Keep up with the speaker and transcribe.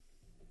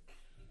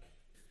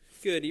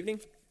Good evening.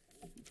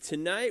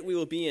 Tonight we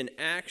will be in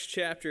Acts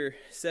chapter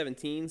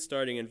 17,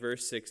 starting in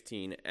verse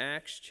 16.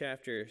 Acts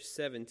chapter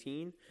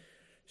 17,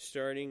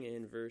 starting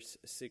in verse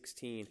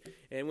 16.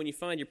 And when you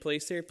find your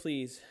place there,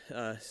 please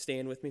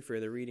stand with me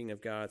for the reading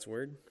of God's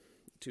Word,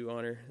 to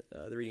honor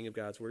the reading of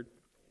God's Word.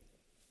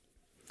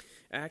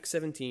 Acts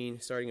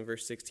 17, starting in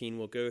verse 16,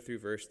 we'll go through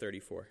verse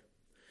 34.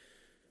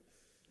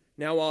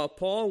 Now while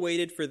Paul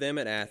waited for them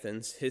at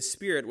Athens, his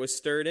spirit was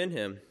stirred in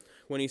him,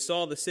 when he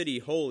saw the city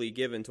wholly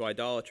given to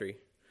idolatry.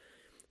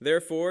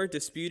 Therefore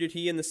disputed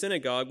he in the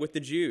synagogue with the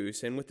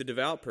Jews and with the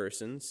devout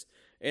persons,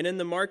 and in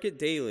the market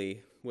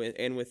daily,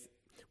 and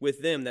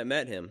with them that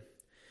met him.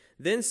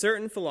 Then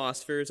certain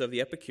philosophers of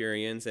the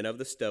Epicureans and of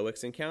the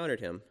Stoics encountered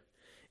him.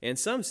 And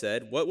some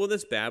said, What will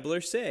this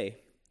babbler say?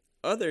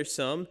 Others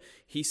some,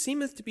 He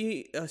seemeth to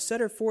be a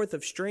setter forth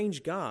of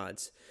strange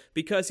gods,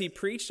 because he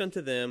preached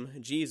unto them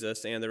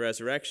Jesus and the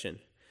resurrection.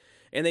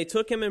 And they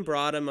took him and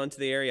brought him unto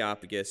the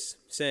Areopagus,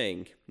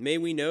 saying, May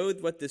we know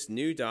what this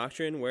new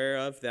doctrine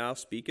whereof thou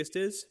speakest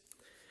is?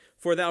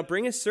 For thou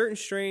bringest certain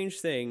strange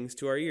things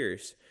to our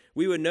ears.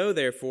 We would know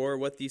therefore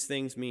what these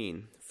things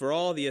mean. For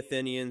all the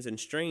Athenians and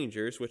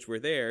strangers which were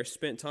there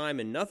spent time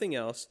in nothing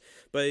else,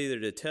 but either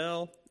to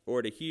tell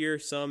or to hear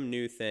some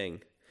new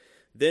thing.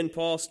 Then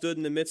Paul stood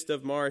in the midst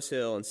of Mars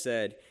Hill and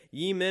said,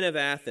 Ye men of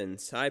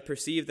Athens, I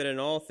perceive that in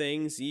all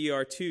things ye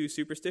are too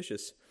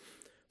superstitious.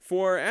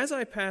 For as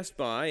I passed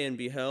by and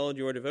beheld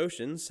your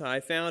devotions, I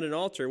found an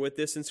altar with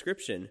this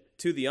inscription,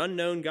 To the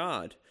unknown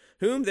God,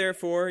 whom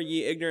therefore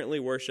ye ignorantly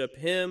worship,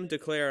 him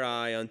declare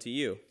I unto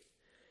you.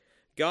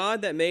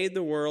 God that made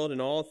the world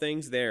and all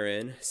things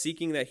therein,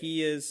 seeing that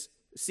he is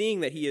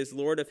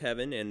Lord of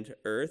heaven and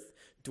earth,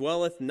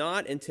 dwelleth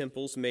not in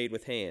temples made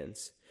with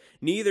hands,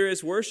 neither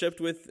is worshipped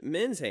with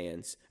men's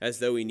hands, as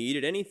though he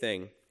needed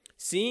anything,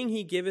 seeing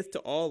he giveth to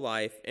all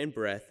life and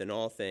breath and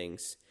all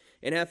things,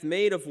 and hath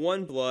made of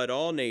one blood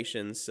all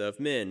nations of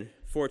men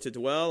for to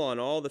dwell on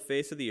all the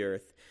face of the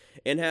earth,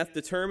 and hath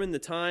determined the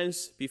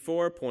times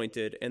before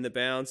appointed and the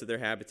bounds of their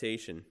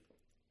habitation,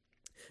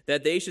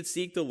 that they should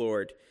seek the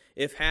Lord,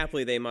 if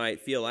haply they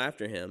might feel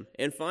after him,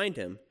 and find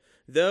him,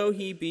 though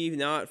he be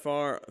not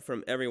far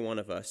from every one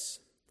of us.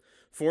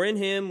 For in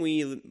him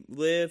we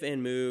live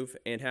and move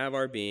and have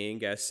our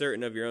being, as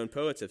certain of your own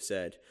poets have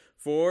said,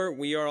 for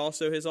we are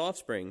also his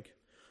offspring.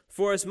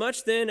 For as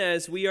much then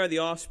as we are the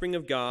offspring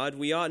of God,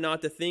 we ought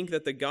not to think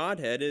that the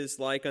Godhead is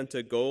like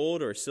unto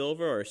gold or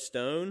silver or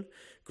stone,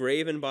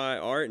 graven by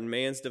art and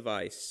man's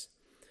device.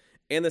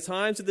 And the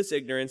times of this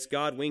ignorance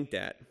God winked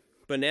at,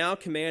 but now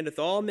commandeth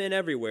all men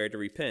everywhere to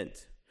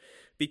repent,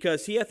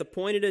 because he hath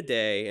appointed a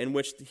day in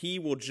which he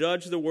will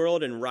judge the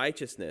world in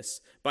righteousness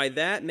by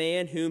that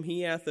man whom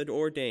he hath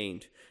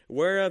ordained,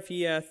 whereof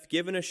he hath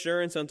given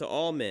assurance unto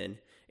all men,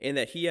 and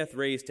that he hath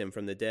raised him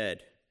from the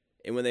dead.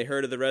 And when they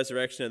heard of the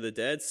resurrection of the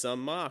dead,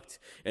 some mocked,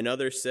 and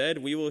others said,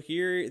 We will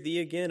hear thee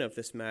again of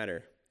this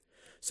matter.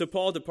 So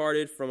Paul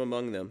departed from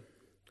among them.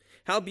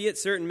 Howbeit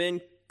certain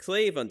men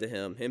clave unto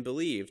him, and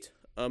believed,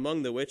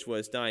 among the which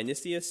was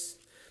Dionysius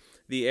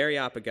the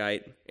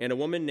Areopagite, and a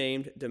woman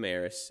named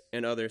Damaris,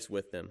 and others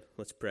with them.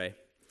 Let's pray.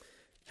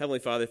 Heavenly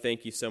Father,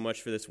 thank you so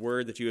much for this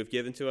word that you have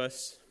given to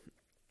us,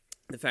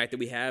 the fact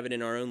that we have it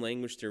in our own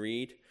language to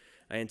read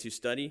and to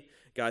study.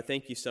 God,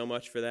 thank you so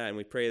much for that, and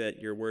we pray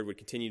that your word would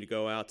continue to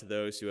go out to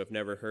those who have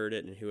never heard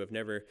it and who have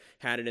never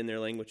had it in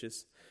their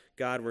languages.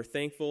 God, we're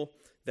thankful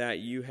that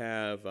you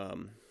have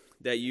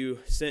that you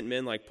sent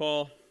men like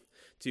Paul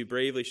to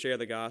bravely share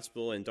the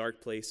gospel in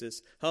dark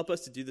places. Help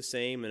us to do the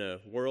same in a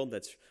world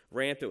that's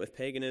rampant with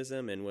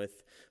paganism and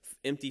with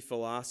empty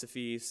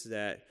philosophies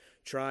that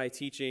try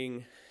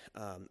teaching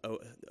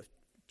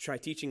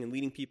and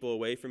leading people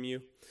away from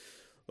you.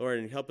 Lord,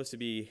 and help us to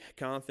be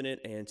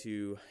confident and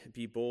to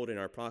be bold in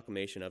our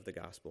proclamation of the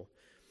gospel.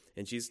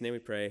 In Jesus' name we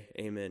pray,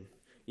 amen.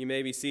 You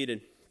may be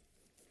seated.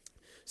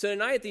 So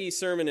tonight the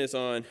sermon is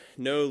on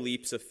no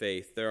leaps of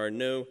faith. There are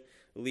no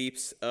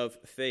leaps of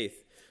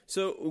faith.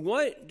 So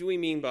what do we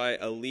mean by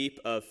a leap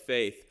of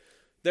faith?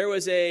 There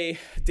was a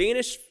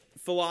Danish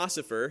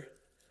philosopher.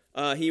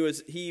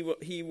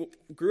 He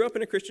grew up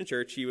in a Christian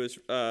church. He was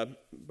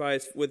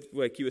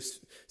he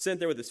was sent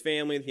there with his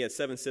family. He had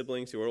 7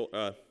 siblings who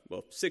were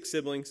 6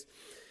 siblings.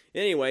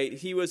 Anyway,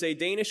 he was a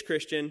Danish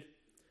Christian,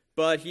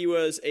 but he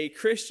was a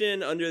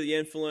Christian under the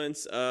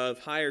influence of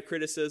higher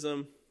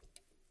criticism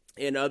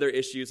and other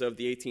issues of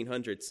the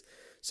 1800s.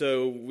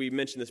 So we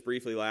mentioned this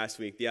briefly last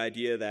week, the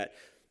idea that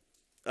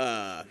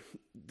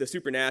the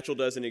supernatural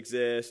doesn't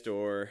exist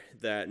or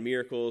that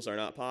miracles are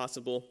not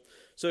possible.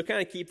 So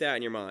kind of keep that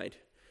in your mind.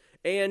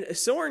 And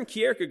Søren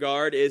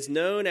Kierkegaard is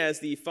known as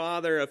the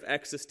father of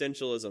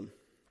existentialism.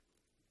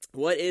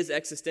 What is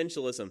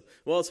existentialism?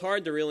 Well, it's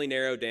hard to really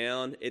narrow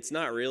down. It's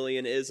not really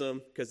an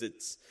ism because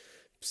it's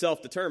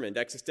self-determined.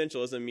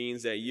 Existentialism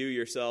means that you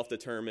yourself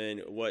determine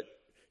what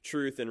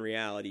truth and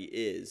reality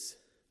is.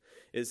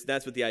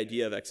 That's what the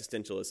idea of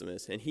existentialism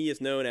is. And he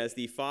is known as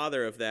the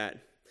father of that.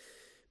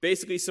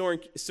 Basically,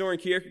 Søren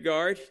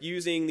Kierkegaard,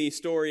 using the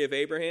story of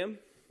Abraham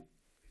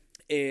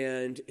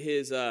and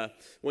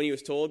when he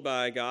was told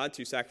by God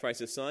to sacrifice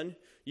his son.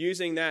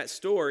 Using that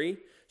story,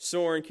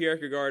 Søren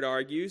Kierkegaard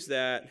argues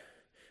that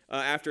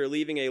after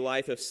leaving a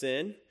life of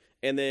sin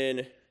and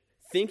then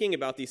thinking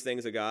about these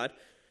things of God,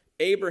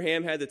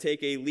 Abraham had to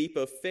take a leap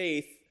of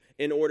faith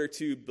in order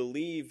to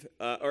believe,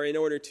 or in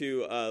order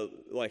to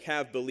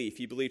have belief.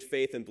 He believed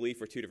faith and belief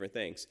were two different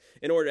things.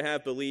 In order to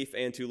have belief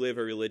and to live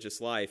a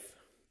religious life,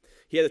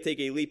 he had to take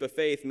a leap of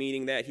faith,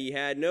 meaning that he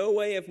had no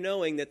way of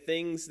knowing that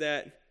things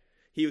that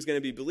he was going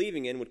to be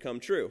believing in would come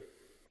true.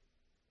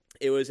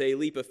 It was a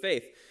leap of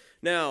faith.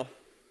 Now,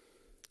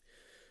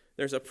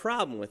 there's a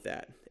problem with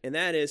that, and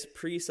that is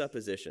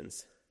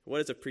presuppositions.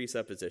 What is a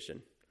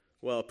presupposition?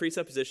 Well, a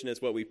presupposition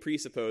is what we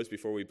presuppose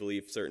before we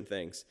believe certain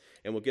things,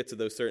 and we'll get to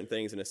those certain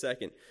things in a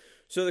second.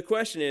 So the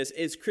question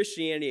is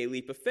Christianity a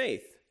leap of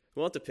faith?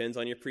 Well, it depends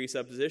on your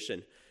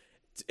presupposition.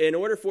 In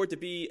order for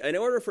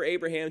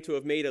Abraham to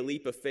have made a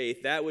leap of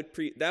faith, that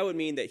would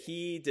mean that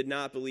he did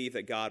not believe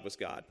that God was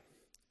God,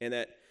 and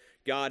that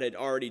God had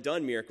already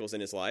done miracles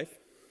in his life,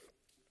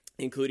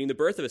 including the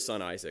birth of his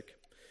son Isaac.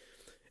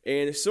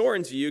 And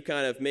Søren's view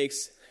kind of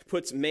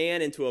puts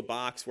man into a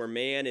box where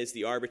man is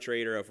the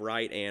arbitrator of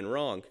right and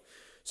wrong.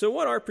 So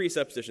what are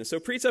presuppositions? So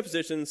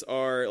presuppositions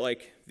are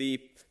like the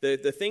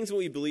things that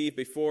we believe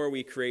before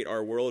we create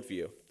our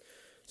worldview.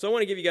 So I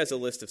want to give you guys a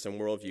list of some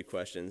worldview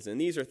questions, and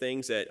these are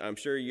things that I'm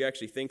sure you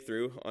actually think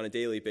through on a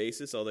daily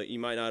basis, although you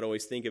might not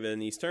always think of it in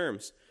these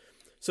terms.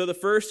 So the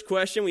first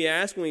question we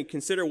ask when we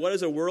consider what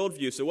is a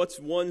worldview, so what's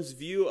one's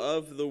view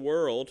of the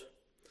world,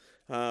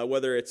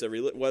 whether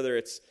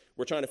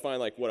we're trying to find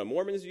like what a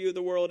Mormon's view of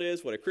the world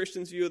is, what a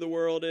Christian's view of the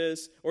world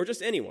is, or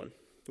just anyone.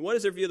 What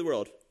is their view of the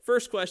world?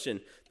 First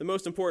question, the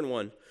most important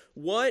one.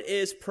 What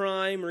is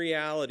prime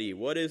reality?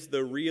 What is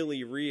the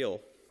really real?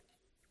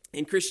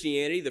 In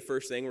Christianity, the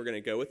first thing we're going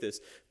to go with is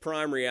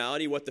prime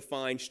reality. What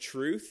defines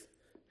truth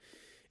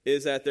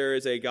is that there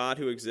is a God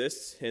who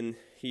exists, and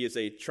he is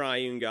a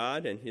triune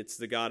God, and it's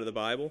the God of the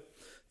Bible,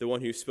 the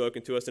one who's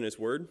spoken to us in his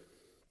word,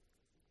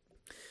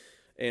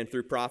 and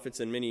through prophets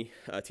and many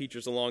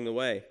teachers along the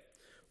way.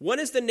 What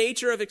is the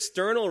nature of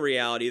external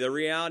reality, the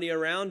reality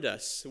around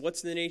us?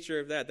 What's the nature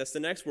of that? That's the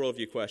next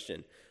worldview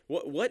question.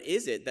 What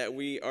is it that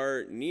we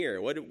are near?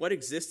 What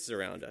exists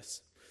around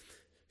us?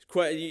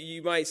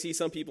 You might see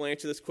some people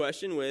answer this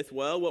question with,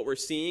 well, what we're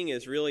seeing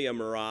is really a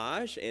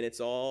mirage, and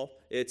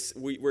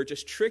we're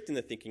just tricked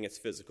into thinking it's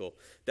physical.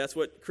 That's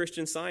what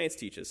Christian Science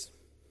teaches.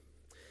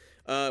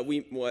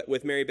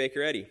 With Mary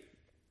Baker Eddy.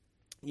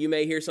 You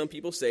may hear some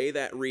people say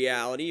that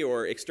reality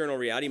or external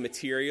reality,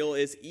 material,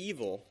 is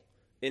evil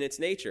in its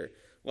nature,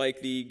 like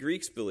the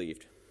Greeks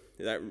believed,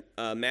 that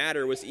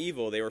matter was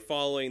evil. They were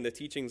following the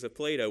teachings of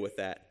Plato with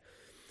that.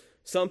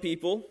 Some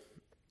people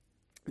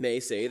may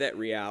say that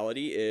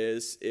reality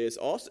is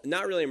also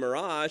not really a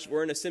mirage.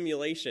 We're in a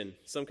simulation.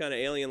 Some kind of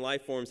alien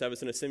life forms have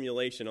us in a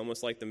simulation,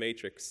 almost like the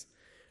Matrix.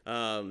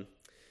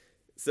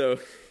 So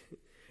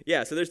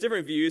there's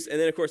different views. And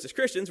then, of course, as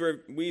Christians,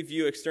 we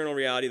view external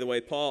reality the way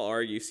Paul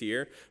argues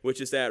here,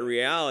 which is that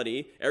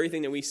reality,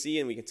 everything that we see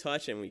and we can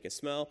touch and we can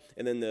smell,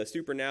 and then the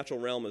supernatural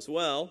realm as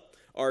well,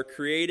 are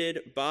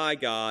created by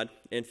God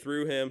and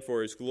through him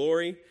for his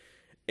glory,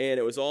 and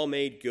it was all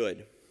made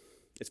good.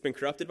 It's been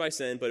corrupted by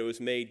sin, but it was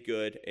made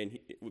good, and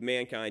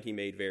mankind he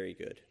made very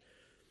good.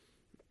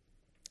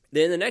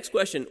 Then the next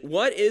question,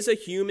 what is a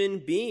human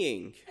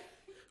being?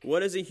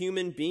 What is a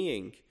human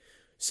being?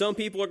 Some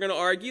people are going to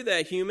argue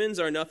that humans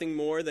are nothing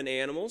more than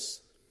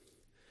animals.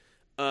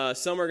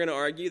 Some are going to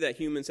argue that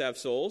humans have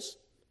souls,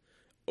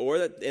 or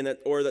that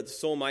the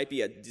soul might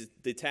be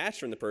detached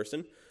from the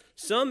person.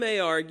 Some may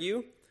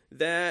argue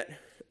that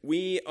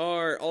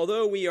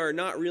although we are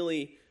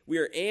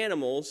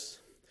animals,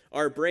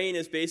 our brain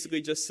is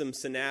basically just some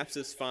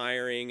synapses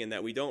firing, and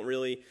that we don't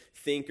really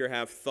think or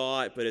have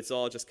thought, but it's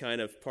all just kind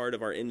of part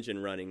of our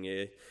engine running.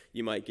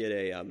 You might get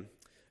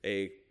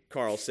a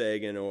Carl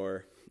Sagan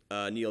or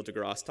Neil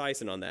deGrasse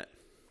Tyson on that.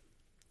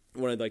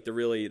 One of the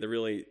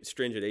really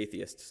stringent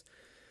atheists.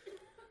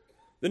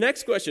 The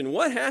next question,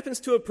 what happens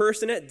to a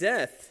person at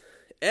death?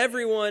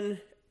 Everyone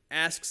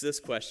asks this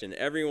question.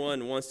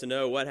 Everyone wants to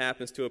know what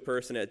happens to a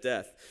person at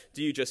death.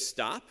 Do you just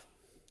stop?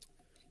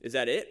 Is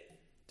that it?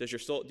 Does your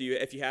soul?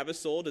 If you have a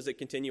soul, does it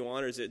continue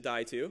on, or does it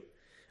die too?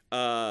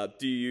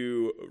 Do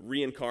you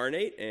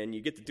reincarnate and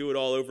you get to do it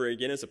all over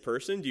again as a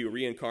person? Do you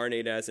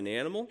reincarnate as an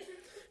animal?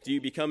 Do you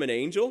become an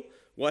angel?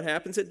 What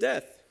happens at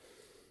death?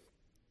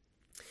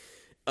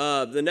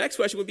 The next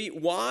question would be,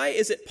 why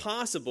is it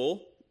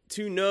possible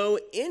to know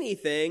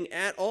anything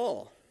at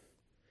all?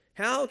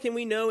 How can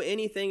we know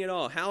anything at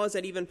all? How is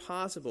that even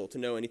possible to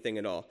know anything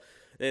at all?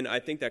 And I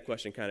think that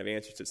question kind of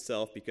answers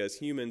itself, because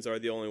humans are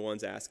the only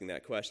ones asking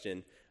that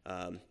question.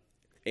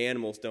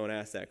 Animals don't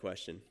ask that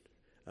question.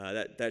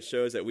 That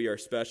shows that we are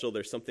special.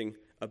 There's something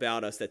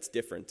about us that's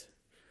different.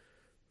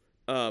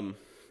 And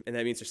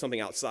that means there's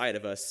something outside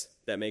of us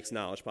that makes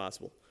knowledge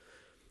possible.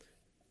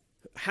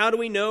 How do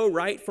we know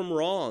right from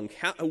wrong?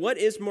 What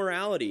is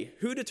morality?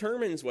 Who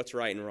determines what's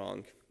right and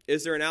wrong?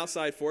 Is there an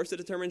outside force that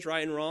determines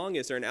right and wrong?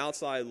 Is there an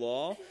outside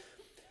law?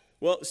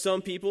 Well,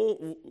 some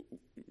people,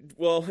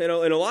 in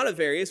a lot of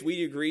areas,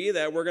 we agree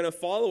that we're going to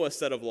follow a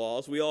set of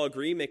laws. We all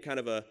agree, make kind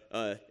of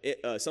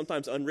a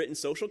sometimes unwritten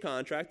social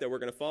contract that we're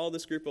going to follow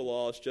this group of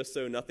laws just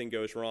so nothing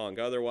goes wrong.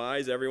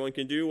 Otherwise, everyone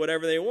can do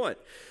whatever they want.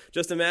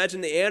 Just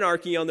imagine the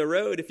anarchy on the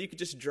road if you could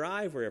just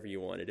drive wherever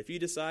you wanted. If you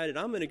decided,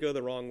 I'm going to go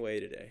the wrong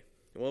way today.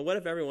 Well, what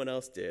if everyone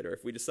else did? Or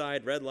if we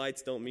decide red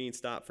lights don't mean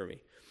stop for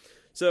me?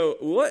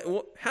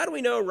 So how do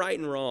we know right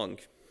and wrong?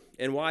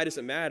 And why does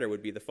it matter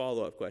would be the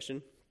follow-up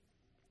question.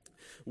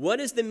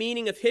 What is the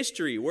meaning of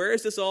history? Where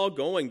is this all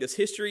going? Does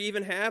history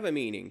even have a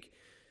meaning?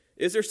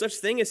 Is there such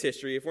thing as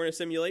history if we're in a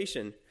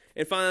simulation?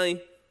 And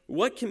finally,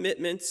 what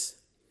commitments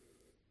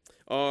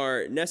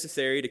are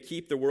necessary to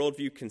keep the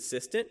worldview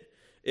consistent?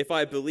 If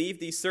I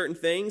believe these certain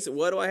things,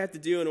 what do I have to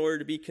do in order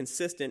to be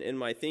consistent in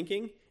my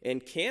thinking?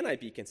 And can I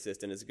be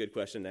consistent is a good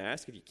question to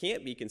ask. If you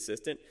can't be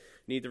consistent,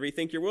 you need to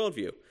rethink your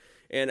worldview.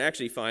 And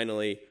actually,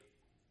 finally,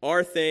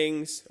 are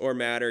things or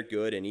matter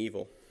good and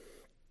evil?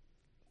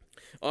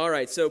 All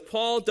right, so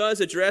Paul does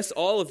address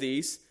all of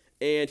these,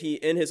 and he,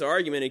 in his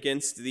argument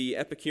against the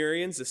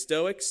Epicureans, the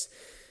Stoics,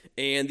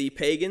 and the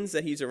pagans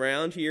that he's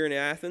around here in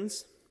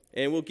Athens,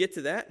 and we'll get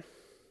to that.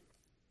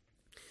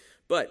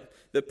 But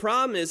the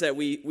problem is that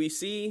we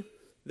see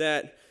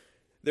that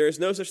there is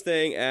no such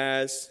thing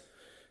as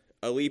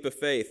a leap of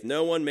faith.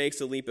 No one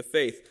makes a leap of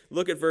faith.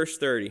 Look at verse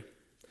 30.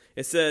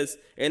 It says,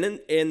 and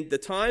in the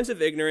times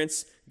of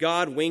ignorance,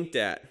 God winked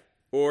at,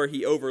 or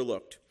he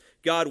overlooked.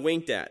 God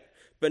winked at,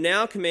 but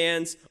now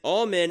commands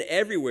all men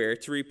everywhere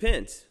to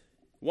repent.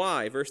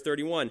 Why? Verse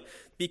 31,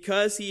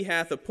 because he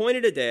hath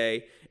appointed a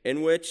day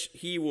in which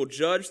he will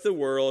judge the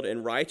world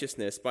in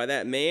righteousness by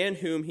that man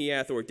whom he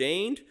hath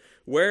ordained,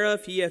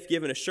 whereof he hath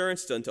given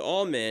assurance unto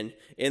all men,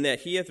 and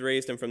that he hath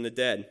raised him from the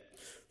dead.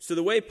 So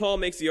the way Paul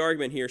makes the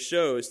argument here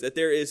shows that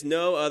there is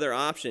no other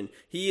option.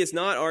 He is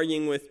not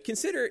arguing with,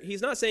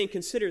 he's not saying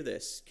consider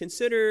this.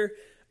 Consider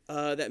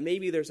that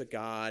maybe there's a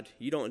God,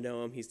 you don't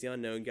know him, he's the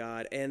unknown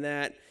God, and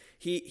that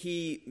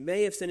he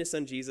may have sent his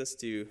son Jesus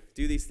to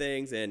do these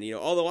things, and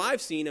although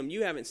I've seen him,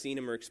 you haven't seen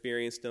him or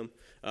experienced him.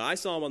 I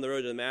saw him on the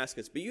road to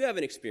Damascus, but you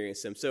haven't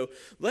experienced him. So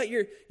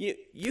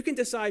you can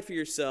decide for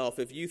yourself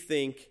if you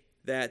think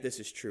that this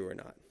is true or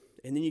not,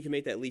 and then you can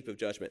make that leap of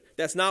judgment.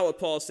 That's not what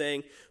Paul's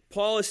saying.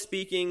 Paul is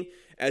speaking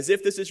as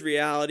if this is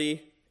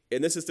reality,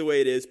 and this is the way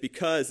it is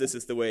because this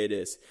is the way it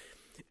is.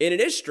 And it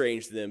is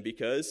strange to them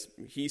because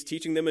he's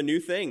teaching them a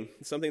new thing,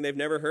 something they've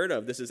never heard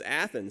of. This is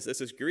Athens.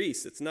 This is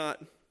Greece. It's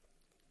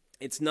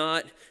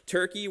not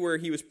Turkey where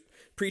he was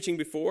preaching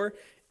before.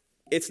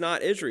 It's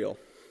not Israel.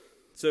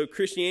 So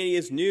Christianity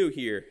is new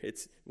here.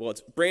 It's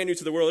brand new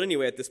to the world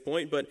anyway at this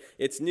point, but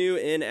it's new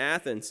in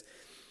Athens.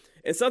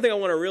 And something I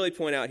want to really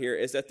point out here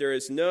is that there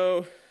is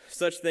no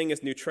such thing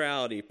as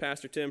neutrality.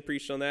 Pastor Tim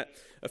preached on that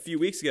a few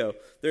weeks ago.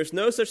 There's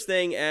no such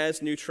thing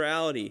as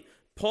neutrality.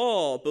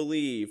 Paul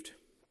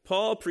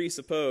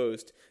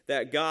presupposed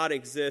that God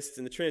exists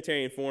in the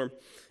Trinitarian form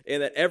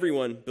and that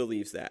everyone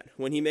believes that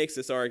when he makes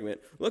this argument.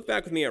 Look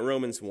back with me at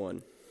Romans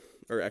 1.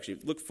 Or actually,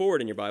 look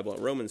forward in your Bible at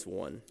Romans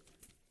 1.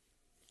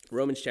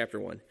 Romans chapter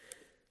 1.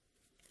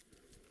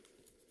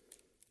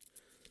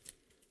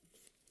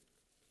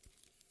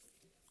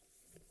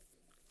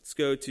 Let's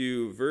go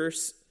to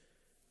verse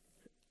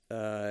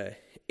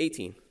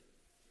 18.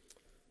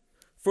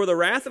 For the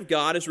wrath of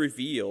God is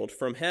revealed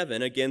from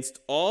heaven against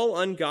all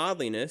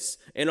ungodliness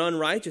and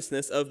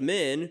unrighteousness of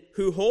men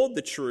who hold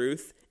the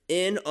truth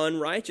in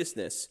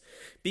unrighteousness,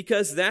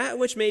 because that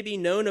which may be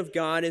known of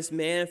God is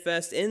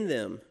manifest in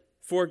them,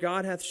 for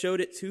God hath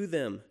showed it to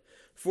them.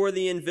 For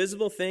the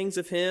invisible things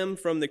of him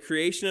from the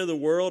creation of the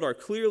world are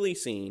clearly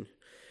seen,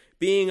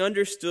 being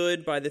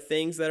understood by the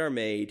things that are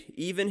made,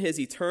 even his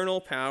eternal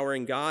power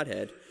and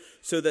Godhead,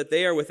 so that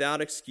they are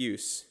without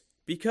excuse.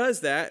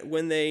 Because that,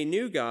 when they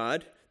knew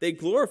God, they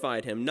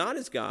glorified him not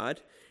as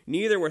God,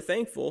 neither were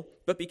thankful,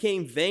 but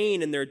became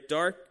vain in their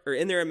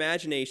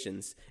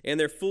imaginations, and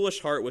their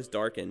foolish heart was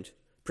darkened.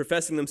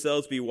 Professing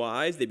themselves to be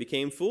wise, they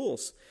became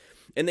fools.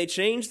 And they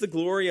changed the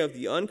glory of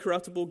the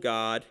uncorruptible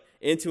God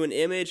into an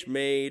image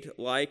made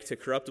like to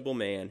corruptible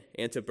man,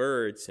 and to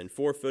birds, and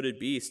four-footed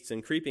beasts,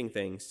 and creeping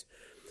things.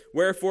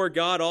 Wherefore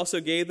God also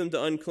gave them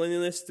to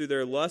uncleanness through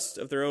their lust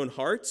of their own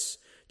hearts,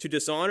 to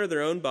dishonor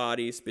their own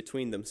bodies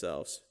between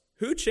themselves.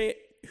 Who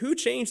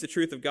changed the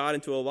truth of God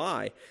into a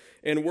lie,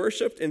 and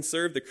worshipped and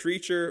served the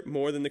creature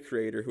more than the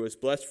Creator, who is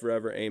blessed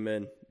forever.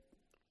 Amen.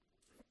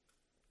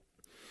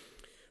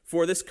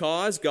 For this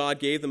cause God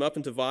gave them up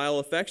into vile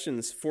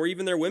affections, for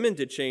even their women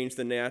did change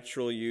the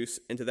natural use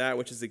into that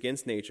which is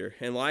against nature.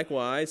 And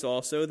likewise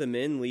also the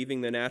men,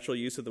 leaving the natural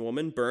use of the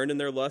woman, burned in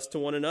their lust to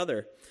one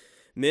another.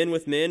 Men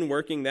with men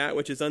working that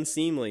which is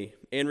unseemly,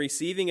 and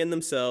receiving in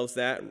themselves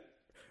that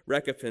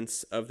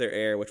recompense of their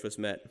error which was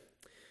met.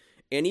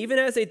 And even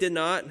as they did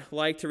not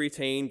like to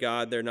retain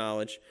God their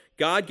knowledge,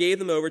 God gave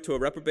them over to a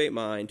reprobate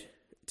mind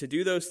to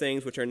do those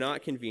things which are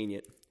not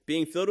convenient,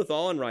 being filled with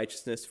all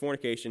unrighteousness,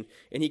 fornication.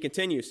 And he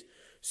continues,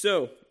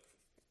 so,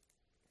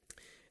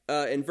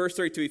 in verse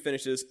 32 he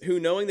finishes, who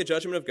knowing the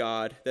judgment of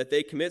God, that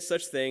they commit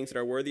such things that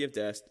are worthy of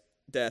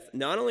death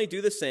not only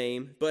do the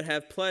same, but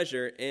have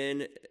pleasure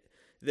in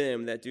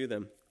them that do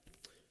them.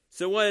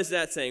 So what is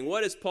that saying?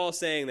 What is Paul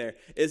saying there?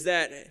 Is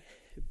that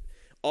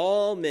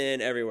all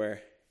men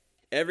everywhere,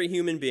 every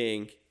human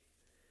being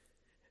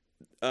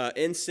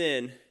in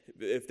sin,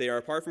 if they are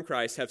apart from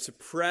Christ, have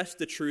suppressed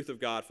the truth of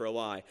God for a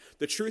lie.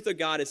 The truth of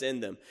God is in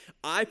them.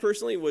 I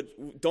personally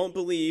don't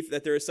believe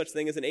that there is such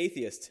thing as an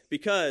atheist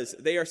because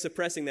they are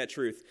suppressing that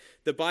truth.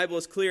 The Bible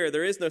is clear.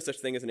 There is no such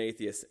thing as an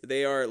atheist.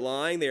 They are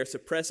lying. They are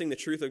suppressing the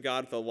truth of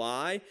God with a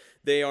lie.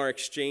 They are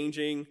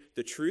exchanging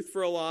the truth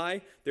for a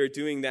lie. They're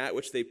doing that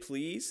which they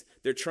please.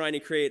 They're trying to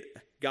create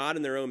God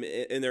in their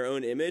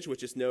own image,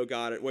 which is no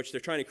God, which they're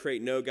trying to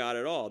create no God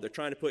at all. They're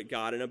trying to put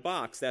God in a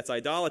box. That's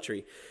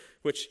idolatry,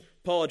 which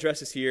Paul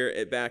addresses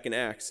here back in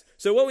Acts.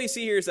 So what we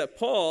see here is that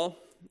Paul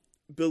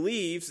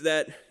believes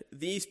that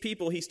these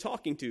people he's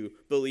talking to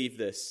believe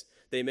this.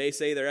 They may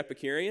say they're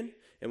Epicurean,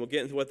 and we'll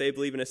get into what they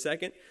believe in a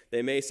second.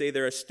 They may say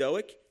they're a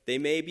Stoic. They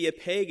may be a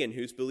pagan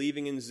who's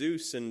believing in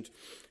Zeus and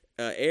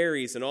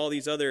Ares and all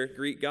these other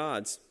Greek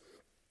gods.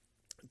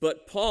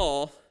 But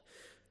Paul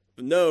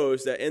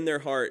knows that in their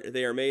heart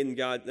they are made in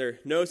God.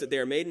 Knows that they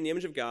are made in the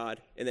image of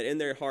God, and that in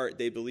their heart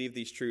they believe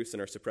these truths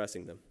and are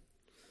suppressing them.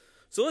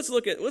 So let's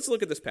look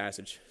at this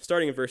passage,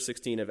 starting in verse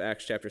 16 of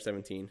Acts chapter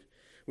 17.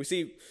 We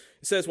see it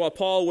says, while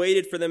Paul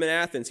waited for them in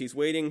Athens, he's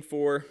waiting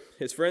for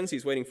his friends.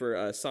 He's waiting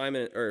for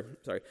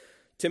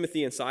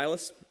Timothy and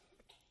Silas.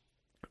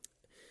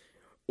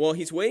 While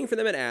he's waiting for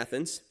them at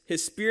Athens,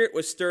 his spirit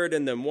was stirred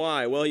in them.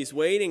 Why? Well, he's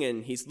waiting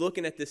and he's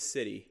looking at this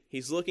city.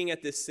 He's looking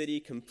at this city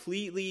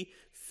completely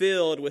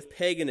filled with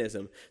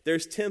paganism.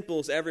 There's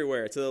temples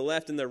everywhere, to the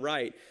left and the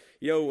right.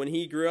 You know,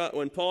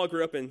 when Paul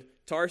grew up in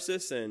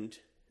Tarsus and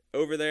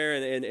over there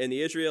in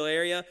the Israel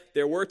area,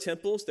 there were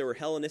temples. There were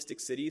Hellenistic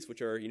cities,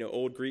 which are,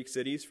 old Greek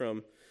cities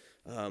from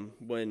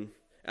when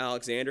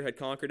Alexander had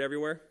conquered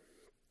everywhere.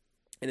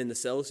 And then the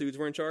Seleucids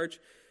were in charge.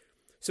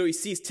 So he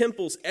sees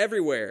temples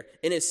everywhere,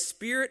 and his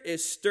spirit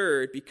is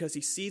stirred because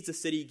he sees the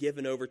city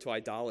given over to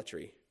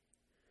idolatry.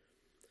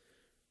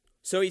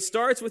 So he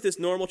starts with this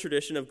normal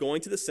tradition of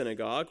going to the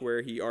synagogue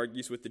where he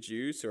argues with the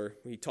Jews, or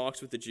he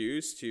talks with the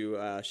Jews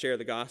to share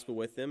the gospel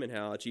with them and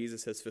how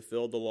Jesus has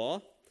fulfilled the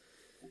law.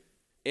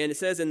 And it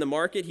says in the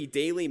market, he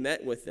daily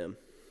met with them.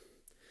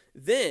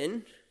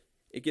 Then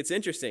it gets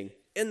interesting.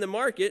 In the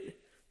market,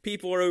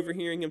 people are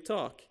overhearing him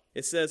talk.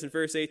 It says in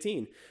verse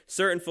 18,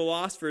 certain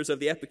philosophers of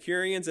the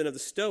Epicureans and of the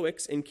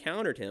Stoics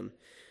encountered him.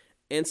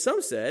 And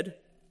some said,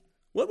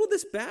 what will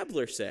this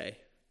babbler say?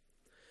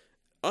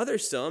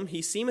 Others some,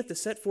 he seemeth to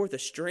set forth a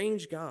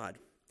strange God,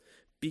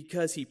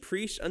 because he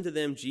preached unto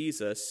them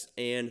Jesus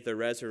and the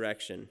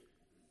resurrection.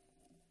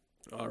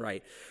 All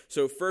right.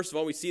 So first of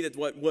all, we see that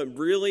what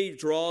really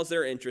draws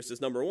their interest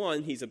is, number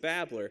one, he's a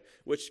babbler,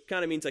 which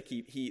kind of means like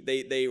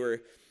they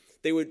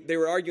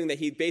were arguing that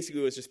he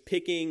basically was just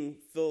picking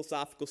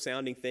philosophical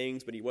sounding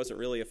things, but he wasn't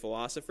really a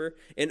philosopher.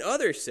 And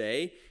others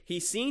say he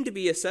seemed to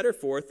be a setter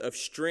forth of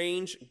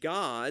strange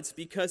gods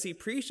because he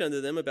preached unto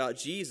them about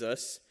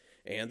Jesus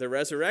and the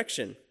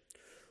resurrection.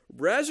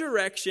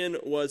 Resurrection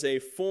was a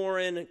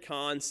foreign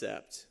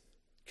concept,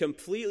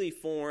 completely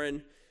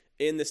foreign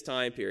in this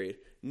time period.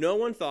 No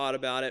one thought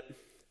about it.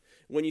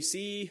 When you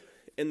see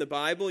in the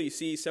Bible, you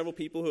see several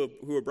people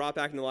who were brought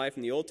back into life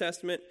in the Old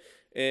Testament,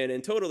 and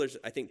in total there's,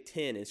 I think,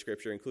 10 in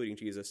Scripture, including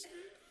Jesus.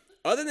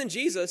 Other than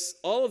Jesus,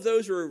 all of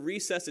those were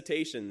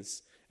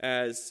resuscitations,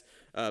 as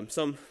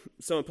some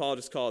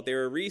apologists call it. They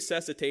were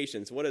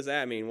resuscitations. What does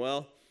that mean?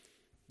 Well,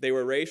 they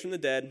were raised from the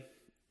dead,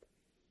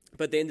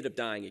 but they ended up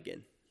dying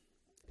again.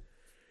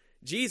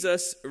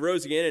 Jesus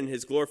rose again in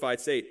his glorified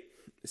state.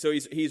 So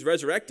he's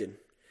resurrected.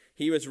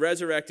 He was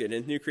resurrected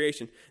in new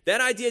creation.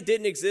 That idea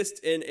didn't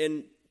exist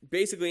in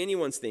basically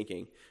anyone's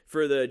thinking.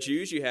 For the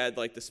Jews, you had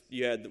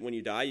when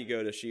you die, you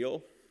go to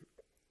Sheol.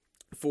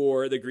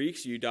 For the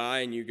Greeks, you die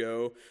and you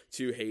go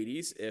to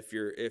Hades if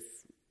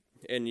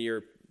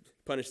you're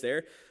punished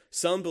there.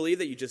 Some believe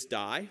that you just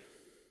die,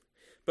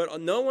 but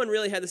no one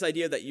really had this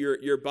idea that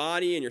your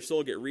body and your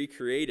soul get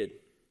recreated.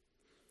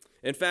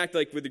 In fact,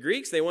 like with the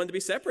Greeks, they wanted to be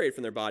separated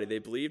from their body. They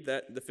believed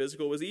that the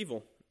physical was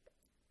evil.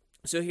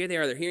 So here they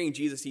are. They're hearing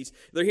Jesus.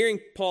 They're hearing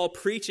Paul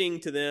preaching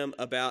to them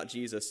about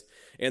Jesus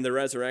and the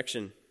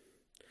resurrection.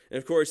 And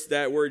of course,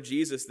 that word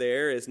Jesus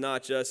there is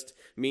not just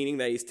meaning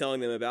that he's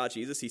telling them about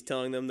Jesus. He's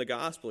telling them the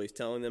gospel. He's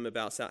telling them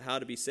about how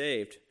to be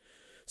saved.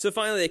 So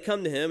finally, they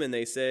come to him and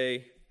they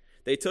say,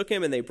 they took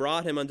him and they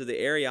brought him unto the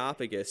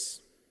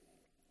Areopagus.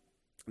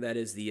 That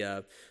is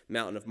the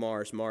mountain of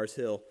Mars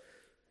Hill,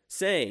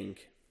 saying,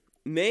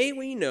 may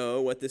we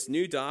know what this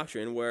new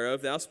doctrine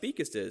whereof thou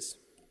speakest is?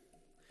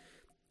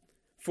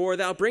 For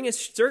thou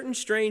bringest certain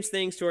strange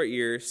things to our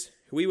ears.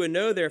 We would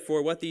know,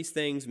 therefore, what these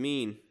things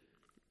mean.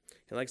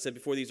 And like I said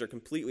before, these are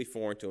completely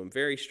foreign to him,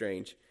 very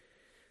strange.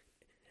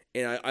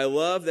 And I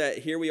love that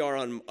here we are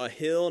on a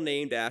hill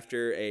named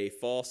after a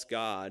false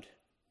god,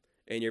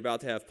 and you're about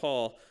to have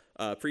Paul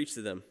preach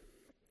to them.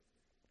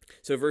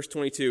 So verse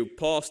 22,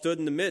 Paul stood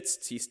in the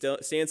midst. He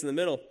stands in the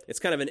middle. It's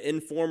kind of an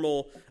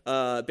informal,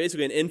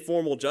 basically an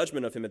informal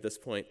judgment of him at this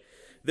point.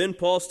 Then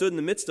Paul stood in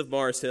the midst of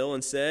Mars Hill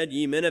and said,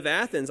 Ye men of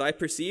Athens, I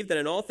perceive that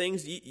in all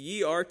things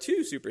ye are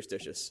too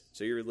superstitious.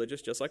 So you're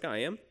religious just like I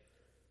am.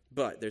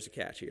 But there's a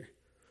catch here.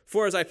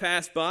 For as I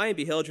passed by and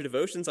beheld your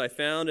devotions, I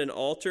found an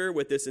altar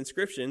with this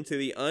inscription, To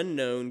the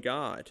unknown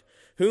God.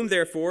 Whom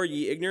therefore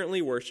ye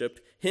ignorantly worship,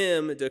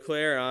 him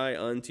declare I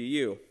unto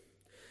you.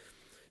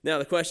 Now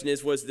the question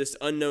is, was this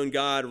unknown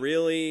God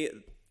really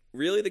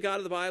the God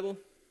of the Bible?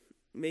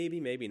 Maybe,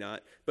 maybe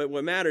not. But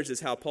what matters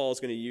is how Paul's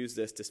going to use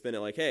this to spin it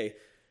like, hey,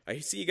 I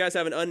see you guys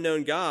have an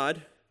unknown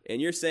God,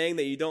 and you're saying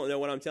that you don't know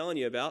what I'm telling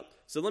you about,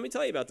 so let me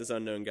tell you about this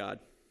unknown God,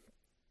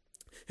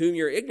 whom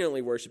you're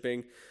ignorantly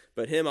worshiping,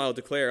 but him I'll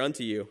declare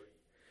unto you.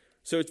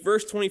 So it's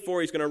verse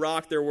 24, he's going to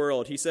rock their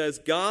world. He says,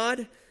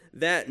 God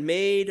that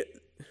made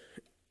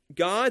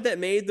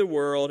the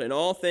world and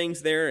all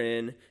things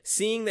therein,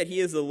 seeing that he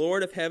is the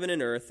Lord of heaven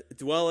and earth,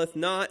 dwelleth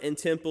not in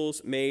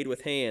temples made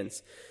with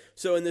hands.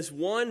 So in this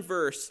one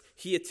verse,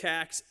 he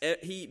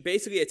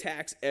basically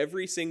attacks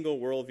every single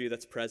worldview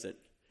that's present.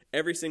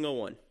 Every single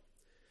one.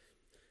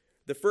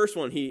 The first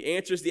one, he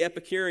answers the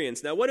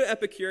Epicureans. Now, what do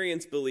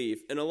Epicureans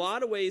believe? In a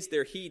lot of ways,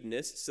 they're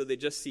hedonists, so they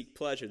just seek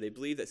pleasure. They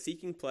believe that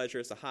seeking pleasure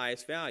is the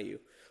highest value.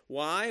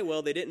 Why?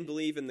 Well, they didn't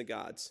believe in the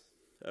gods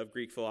of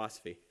Greek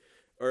philosophy,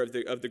 or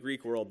of the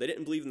Greek world. They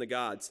didn't believe in the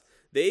gods.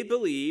 They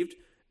believed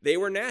they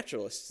were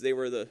naturalists. They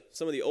were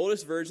some of the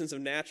oldest versions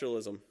of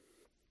naturalism.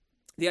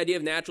 The idea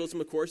of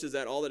naturalism, of course, is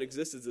that all that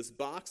exists is this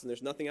box, and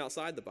there's nothing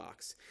outside the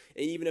box.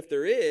 And even if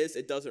there is,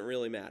 it doesn't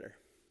really matter.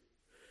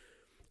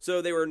 So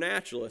they were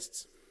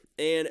naturalists.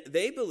 And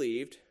they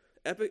believed,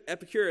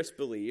 Epicurus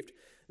believed,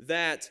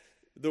 that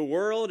the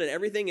world and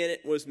everything in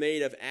it was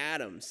made of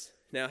atoms.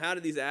 Now, how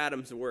did these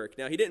atoms work?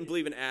 Now, he didn't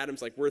believe in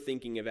atoms like we're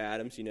thinking of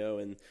atoms,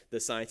 in the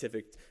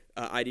scientific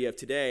idea of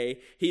today.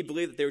 He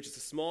believed that they were just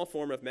a small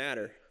form of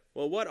matter.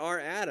 Well, what are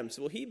atoms?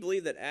 Well, he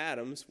believed that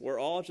atoms were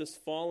all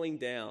just falling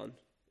down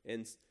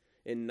in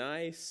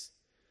nice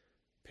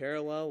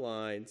parallel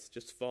lines,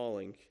 just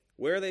falling.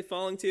 Where are they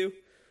falling to?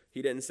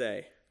 He didn't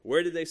say.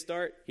 Where did they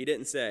start? He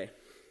didn't say.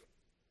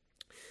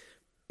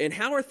 And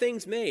how are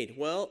things made?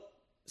 Well,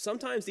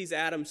 sometimes these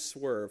atoms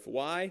swerve.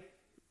 Why?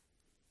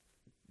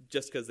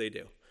 Just because they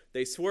do.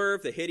 They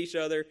swerve, they hit each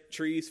other,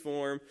 trees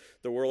form,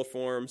 the world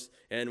forms,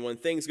 and when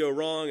things go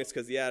wrong, it's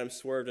because the atoms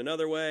swerved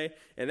another way,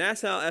 and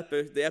that's how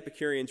the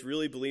Epicureans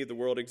really believe the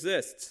world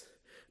exists.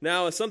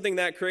 Now, as something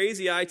that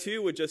crazy, I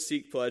too would just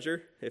seek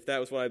pleasure, if that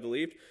was what I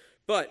believed,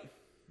 but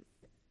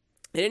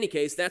in any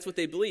case, that's what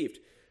they believed.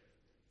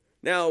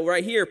 Now,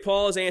 right here,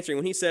 Paul is answering,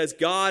 when he says,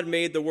 God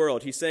made the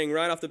world, he's saying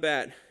right off the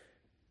bat,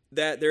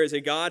 that there is a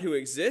God who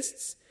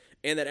exists,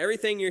 and that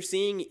everything you're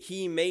seeing,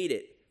 he made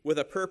it with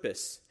a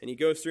purpose. And he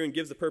goes through and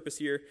gives the purpose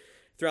here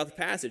throughout the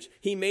passage.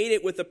 He made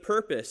it with a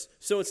purpose.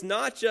 So it's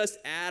not just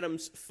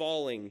atoms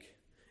falling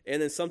and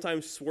then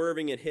sometimes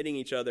swerving and hitting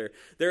each other.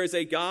 There is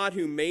a God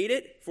who made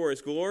it for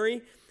his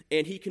glory,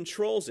 and he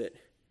controls it.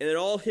 And that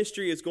all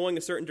history is going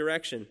a certain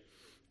direction.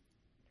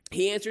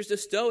 He answers the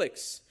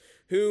Stoics,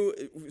 who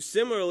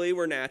similarly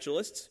were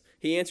naturalists.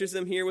 He answers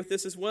them here with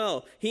this as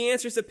well. He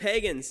answers the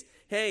pagans.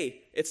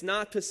 Hey, it's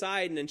not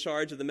Poseidon in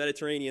charge of the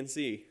Mediterranean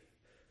Sea.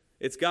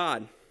 It's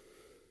God.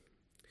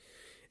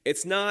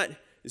 It's not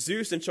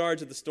Zeus in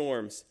charge of the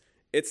storms.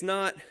 It's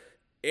not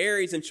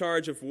Ares in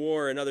charge of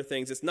war and other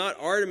things. It's not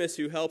Artemis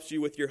who helps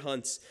you with your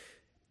hunts.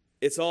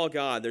 It's all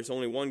God. There's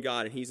only one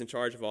God, and he's in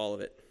charge of all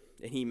of it.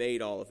 And he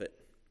made all of it.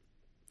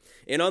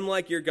 And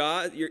unlike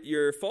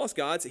your false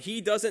gods,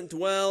 he doesn't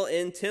dwell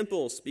in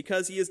temples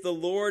because he is the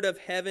Lord of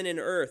heaven and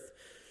earth.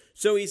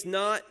 So he's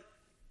not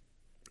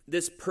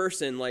this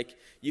person like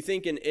you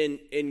think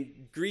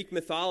in Greek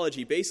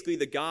mythology. Basically,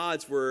 the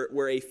gods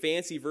were a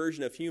fancy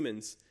version of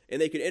humans,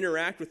 and they could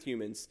interact with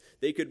humans.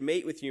 They could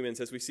mate with humans,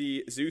 as we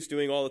see Zeus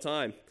doing all the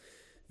time.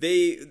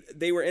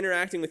 They were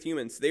interacting with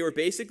humans. They were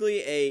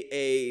basically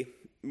a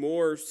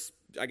more,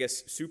 I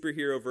guess,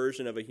 superhero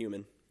version of a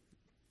human.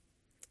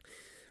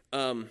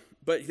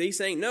 But he's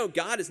saying, no,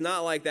 God is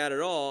not like that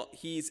at all.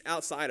 He's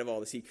outside of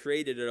all this. He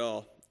created it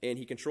all, and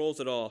he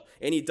controls it all.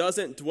 And he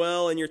doesn't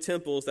dwell in your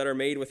temples that are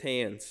made with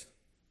hands.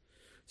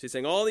 So he's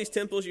saying all these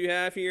temples you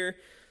have here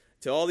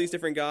to all these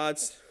different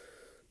gods,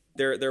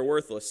 they're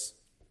worthless.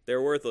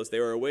 They're worthless. They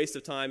were a waste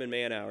of time and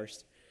man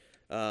hours.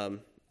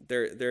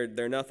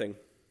 They're nothing.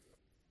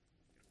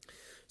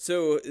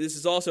 So this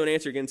is also an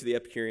answer again to the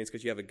Epicureans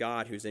because you have a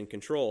God who's in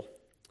control.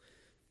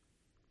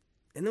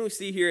 And then we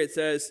see here it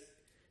says,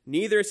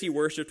 neither is he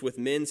worshipped with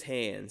men's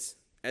hands,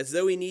 as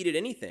though he needed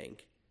anything,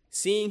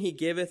 seeing he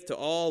giveth to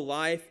all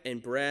life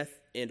and breath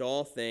and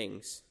all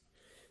things.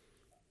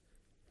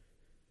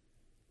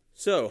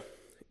 So,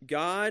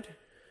 God,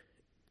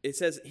 it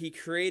says he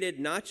created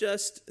not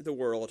just the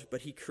world,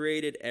 but he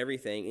created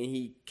everything, and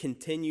he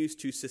continues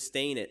to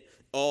sustain it.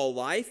 All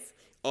life,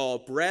 all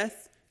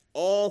breath,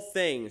 all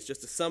things,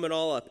 just to sum it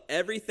all up,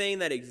 everything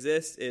that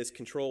exists is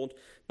controlled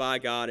by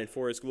God and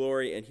for his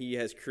glory, and he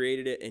has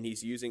created it, and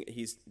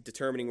he's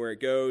determining where it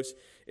goes.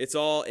 It's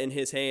all in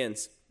his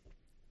hands.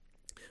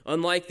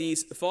 Unlike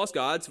these false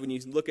gods, when you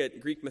look at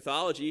Greek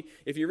mythology,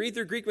 if you read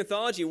through Greek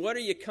mythology, what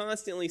are you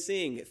constantly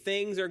seeing?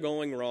 Things are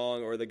going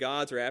wrong, or the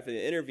gods are having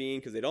to intervene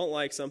because they don't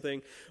like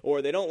something,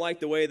 or they don't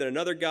like the way that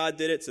another god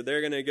did it, so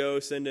they're going to go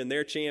send in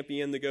their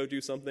champion to go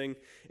do something.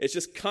 It's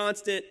just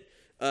constant,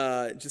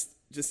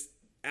 just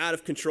out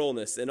of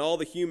controlness, and all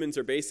the humans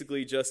are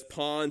basically just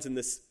pawns in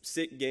this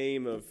sick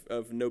game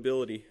of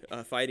nobility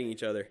fighting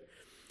each other.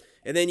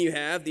 And then you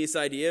have this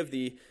idea of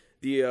the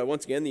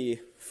once again, the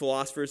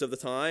philosophers of the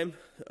time,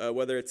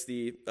 whether it's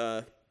the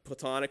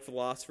Platonic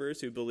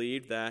philosophers who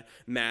believed that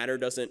matter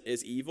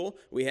is evil.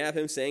 We have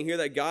him saying here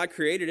that God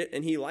created it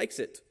and he likes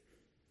it.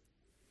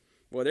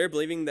 Well, they're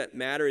believing that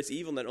matter is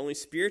evil and that only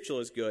spiritual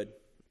is good.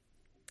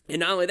 And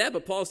not only that,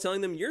 but Paul's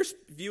telling them your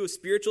view of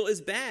spiritual is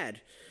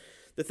bad.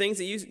 The things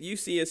that you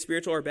see as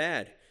spiritual are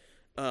bad.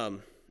 And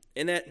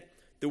that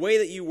the way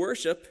that you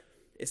worship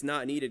is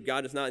not needed.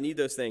 God does not need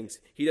those things.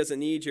 He doesn't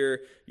need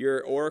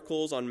your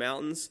oracles on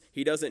mountains.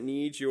 He doesn't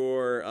need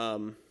your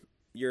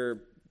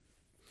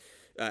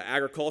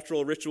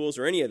agricultural rituals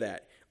or any of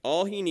that.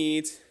 All he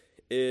needs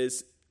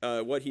is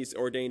what he's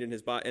ordained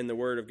in the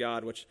Word of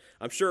God, which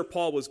I'm sure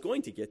Paul was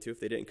going to get to if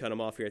they didn't cut him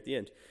off here at the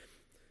end.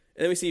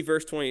 And then we see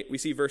verse 20. We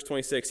see verse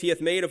 26. He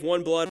hath made of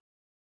one blood